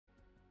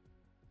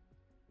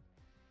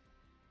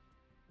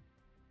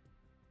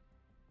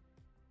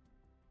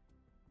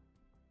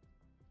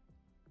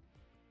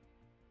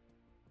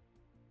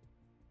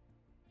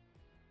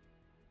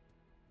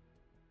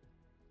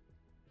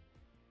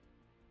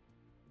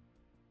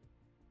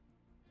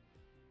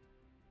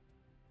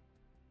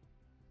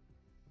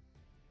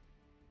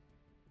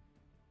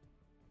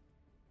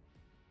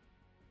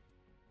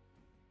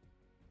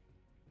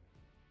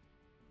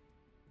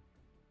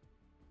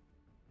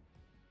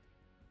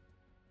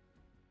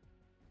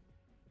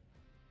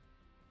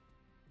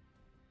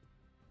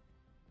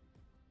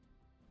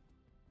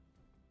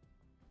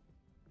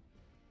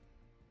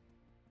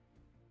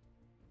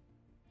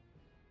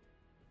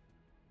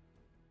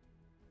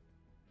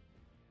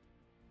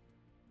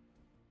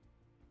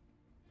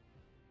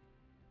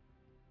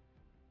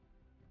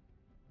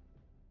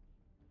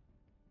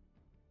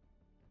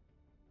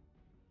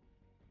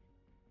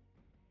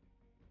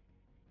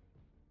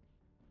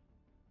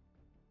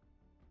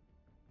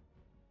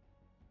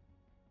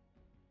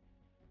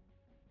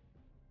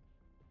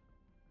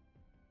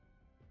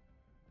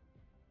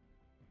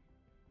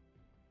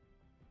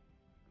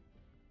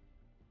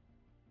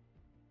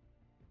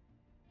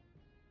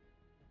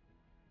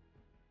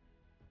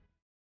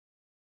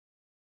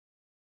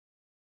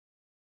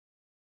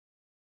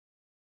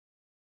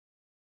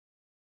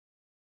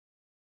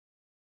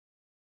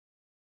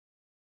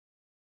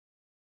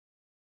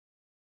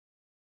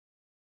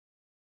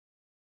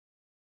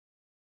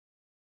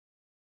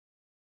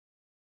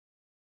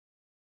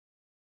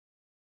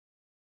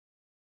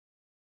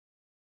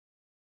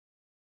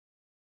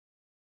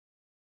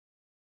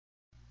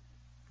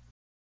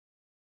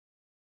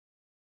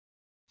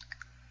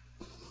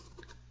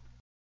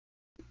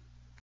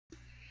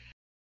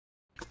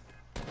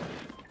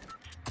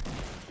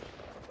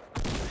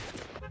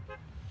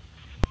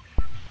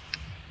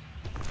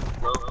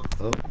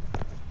Oh,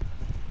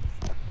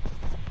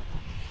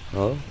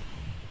 hello?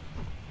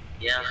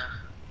 Yeah.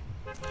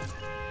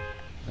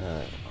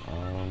 Alright,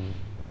 I'm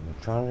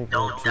trying to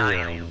go Don't to,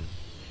 die on you.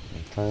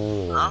 I'm trying to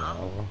go to the Huh?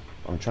 llama.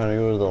 I'm trying to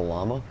go to the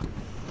llama.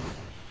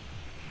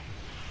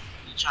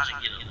 You trying to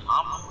get a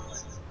llama?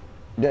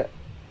 Yeah.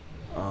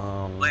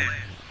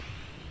 Where?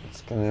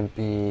 It's gonna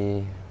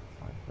be,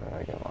 fuck, where did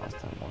I get last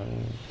time?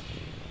 One,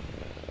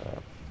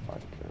 two,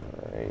 fuck,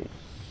 right.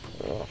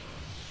 Ugh.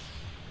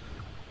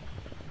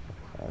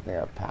 I think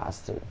I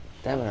passed it.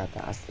 Damn it, I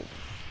passed it.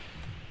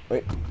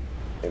 Wait,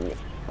 maybe,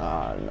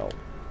 no.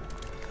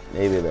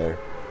 Maybe there.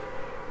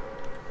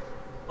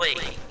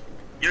 Wait.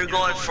 You're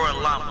going for a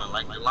llama,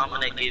 like the llama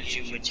that gives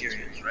you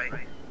materials, right?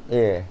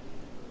 Yeah.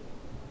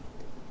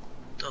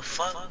 The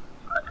fuck?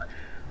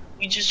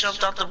 You just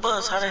jumped out the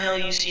bus. How the hell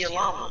you see a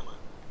llama?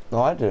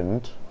 No, I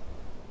didn't.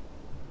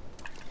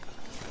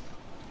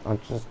 I'm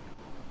just,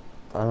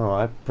 I don't know,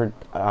 I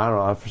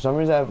don't know, for some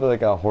reason I feel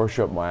like a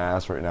horseshoe up my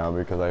ass right now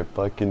because I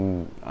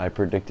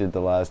predicted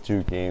the last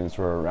two games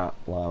where a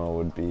llama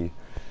would be.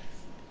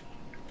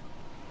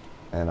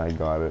 And I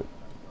got it.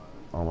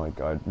 Oh my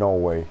god, no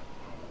way.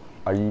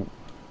 Are you,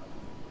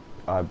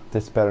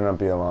 this better not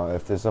be a llama.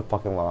 If there's a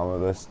fucking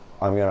llama,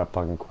 I'm gonna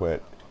fucking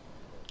quit.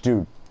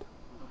 Dude,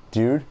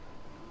 dude,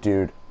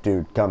 dude,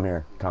 come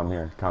here, come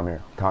here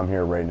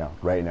right now,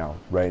 right now.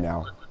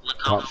 Look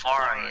how Come,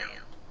 far I am.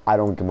 I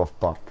don't give a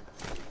fuck.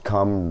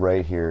 Come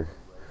right here.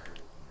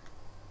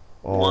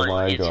 Oh What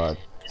my is it? god.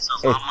 It's a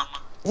It's, llama?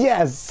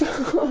 yes!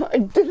 I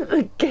did it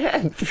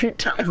again 3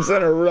 times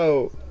in a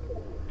row.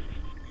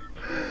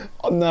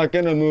 I'm not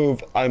gonna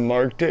move. I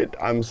marked it.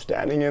 I'm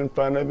standing in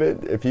front of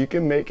it. If you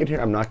can make it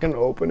here, I'm not gonna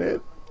open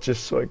it.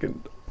 Just so I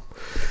can...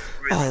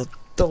 Really? Oh,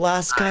 the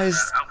last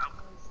guy's...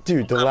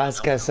 Dude, the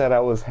last guy said I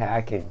was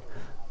hacking.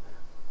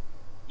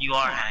 You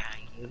are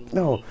hacking.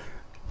 No,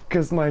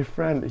 because my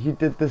friend, he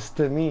did this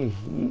to me.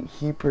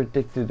 He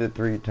predicted it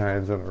 3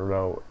 times in a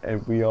row.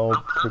 And we all...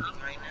 I'm coming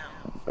right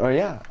now. Oh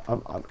yeah,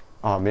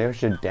 oh, maybe I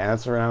should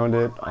dance around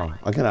it. Oh,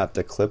 I'm gonna have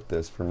to clip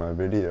this for my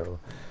video.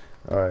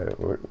 Alright,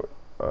 what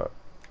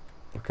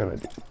can I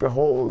do?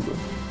 Behold!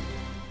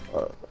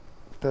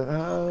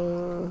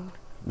 Ta-da!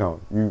 No,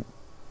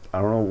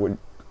 I don't know what,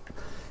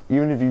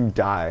 even if you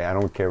die, I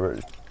don't care,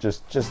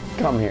 just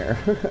come here.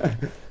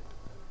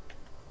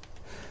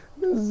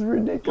 This is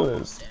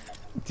ridiculous.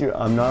 Dude,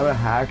 I'm not a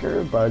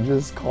hacker, but I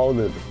just called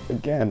it.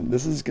 Again,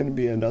 this is gonna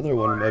be another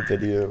one of my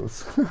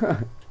videos.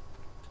 Are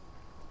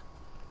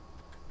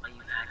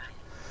you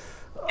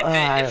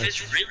hacking? If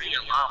it's really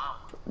a llama.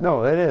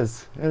 No, it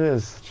is. It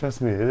is.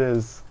 Trust me, it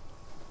is.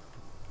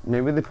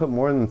 Maybe they put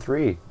more than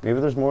 3. Maybe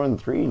there's more than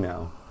 3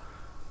 now.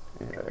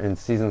 In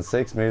season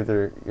 6, maybe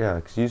there. Yeah,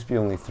 because used to be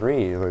only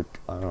 3. Like,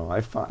 I don't know. I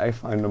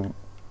find them.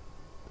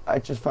 I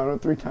just found them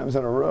 3 times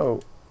in a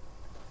row.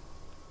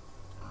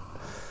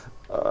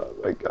 Oh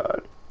my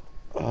god.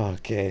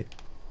 Okay.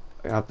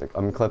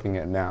 I'm clipping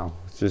it now,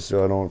 just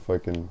so I don't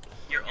fucking.